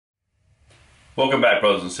Welcome back,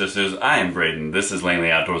 brothers and sisters. I am Braden. This is Langley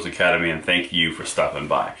Outdoors Academy, and thank you for stopping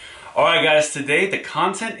by. Alright guys, today the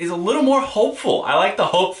content is a little more hopeful. I like the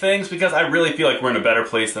hope things because I really feel like we're in a better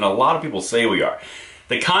place than a lot of people say we are.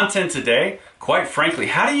 The content today, quite frankly,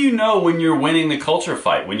 how do you know when you're winning the culture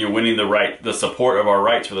fight, when you're winning the support of our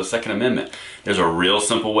rights for the Second Amendment? There's a real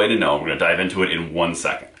simple way to know. We're going to dive into it in 1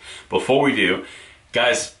 second. Before we do,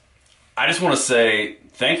 guys, I just want to say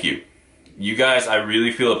thank you. You guys, I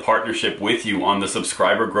really feel a partnership with you on the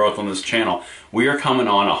subscriber growth on this channel. We are coming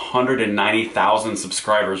on 190,000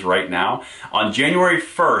 subscribers right now. On January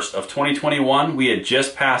 1st of 2021, we had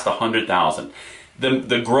just passed 100,000.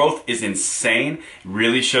 The growth is insane. It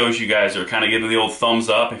really shows you guys are kind of giving the old thumbs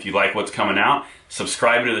up if you like what's coming out.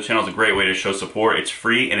 Subscribing to the channel is a great way to show support. It's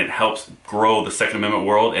free and it helps grow the Second Amendment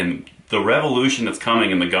world, and the revolution that's coming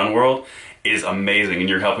in the gun world is amazing, and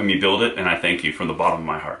you're helping me build it, and I thank you from the bottom of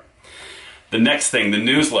my heart. The next thing, the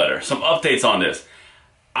newsletter. Some updates on this.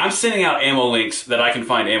 I'm sending out ammo links that I can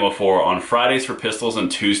find ammo for on Fridays for pistols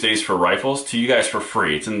and Tuesdays for rifles to you guys for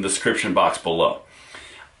free. It's in the description box below.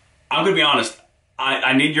 I'm going to be honest,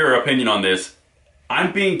 I need your opinion on this.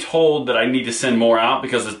 I'm being told that I need to send more out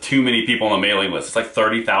because there's too many people on the mailing list. It's like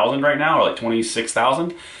 30,000 right now, or like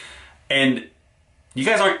 26,000. And you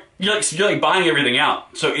guys aren't, you're like buying everything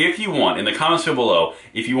out. So if you want, in the comments field below,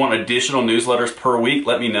 if you want additional newsletters per week,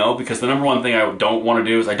 let me know, because the number one thing I don't want to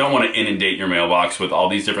do is I don't want to inundate your mailbox with all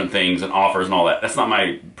these different things and offers and all that. That's not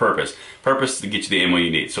my purpose. Purpose is to get you the ammo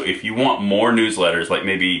you need. So if you want more newsletters, like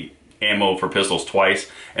maybe ammo for pistols twice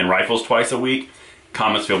and rifles twice a week,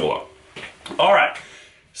 comments field below. All right.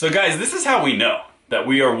 So guys, this is how we know that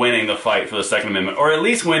we are winning the fight for the Second Amendment, or at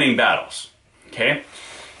least winning battles. Okay?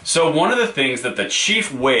 So one of the things that the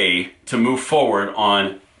chief way to move forward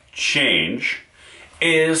on change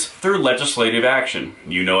is through legislative action.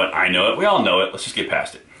 You know it, I know it, we all know it. Let's just get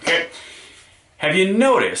past it. Okay? Have you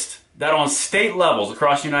noticed that on state levels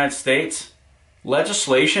across the United States,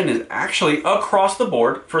 legislation is actually across the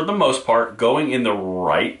board, for the most part, going in the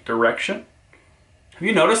right direction? Have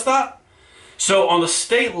you noticed that? So on the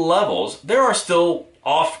state levels, there are still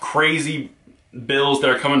off crazy bills that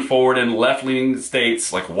are coming forward in left-leaning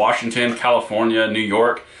states like Washington, California, New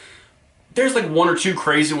York. There's like one or two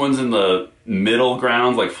crazy ones in the middle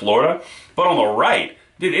ground like Florida. But on the right,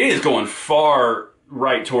 dude, it is going far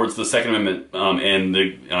right towards the Second Amendment and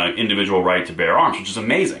the individual right to bear arms, which is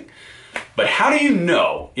amazing. But how do you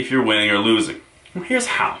know if you're winning or losing? Well, here's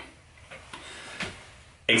how.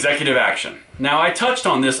 Executive action. Now, I touched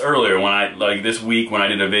on this earlier this week when I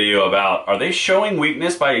did a video about, are they showing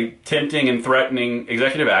weakness by tempting and threatening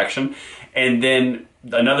executive action? And then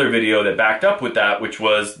another video that backed up with that, which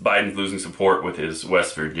was Biden's losing support with his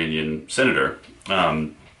West Virginian senator,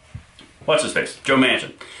 what's his face? Joe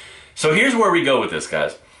Manchin. So here's where we go with this,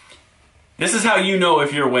 guys. This is how you know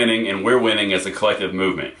if you're winning and we're winning as a collective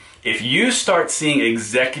movement. If you start seeing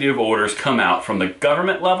executive orders come out from the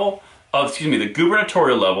government level, the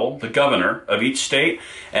gubernatorial level, the governor of each state,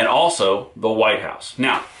 and also the White House.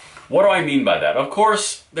 Now, what do I mean by that? Of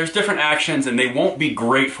course, there's different actions and they won't be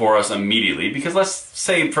great for us immediately, because let's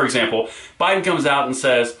say, for example, Biden comes out and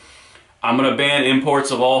says, I'm going to ban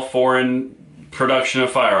imports of all foreign production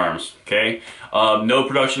of firearms, okay? No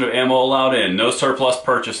production of ammo allowed in, no surplus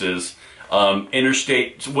purchases,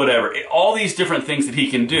 interstate, whatever. All these different things that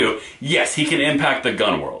he can do. Yes, he can impact the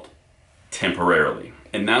gun world temporarily.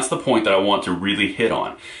 And that's the point that I want to really hit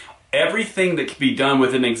on. Everything that can be done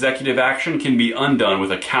with an executive action can be undone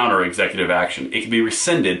with a counter-executive action. It can be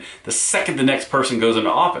rescinded the second the next person goes into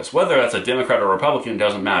office. Whether that's a Democrat or Republican,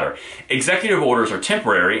 doesn't matter. Executive orders are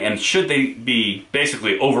temporary, and should they be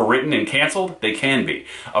basically overwritten and canceled, they can be.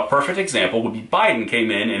 A perfect example would be Biden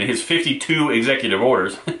came in and his 52 executive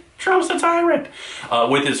orders, Trump's a tyrant,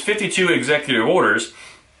 with his 52 executive orders,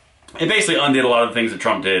 it basically undid a lot of the things that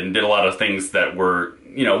Trump did and did a lot of things that were,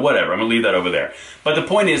 you know, whatever. I'm going to leave that over there. But the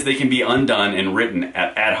point is, they can be undone and written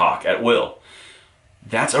at ad hoc, at will.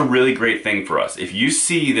 That's a really great thing for us. If you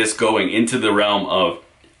see this going into the realm of,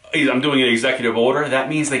 I'm doing an executive order, that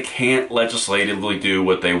means they can't legislatively do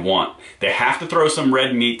what they want. They have to throw some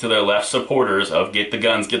red meat to their left supporters of get the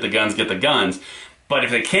guns, get the guns, get the guns. But if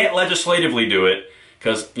they can't legislatively do it,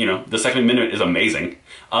 because, you know, the Second Amendment is amazing,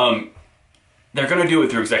 they're going to do it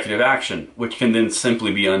through executive action, which can then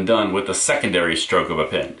simply be undone with a secondary stroke of a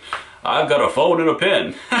pen. I've got a phone and a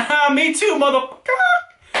pen. Me too,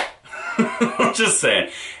 motherfucker. I'm just saying.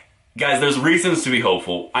 Guys, there's reasons to be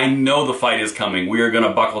hopeful. I know the fight is coming. We are going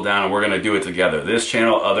to buckle down and we're going to do it together. This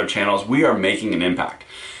channel, other channels, we are making an impact.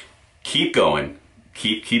 Keep going.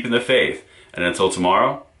 Keep keeping the faith. And until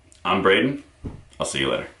tomorrow, I'm Braden. I'll see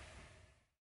you later.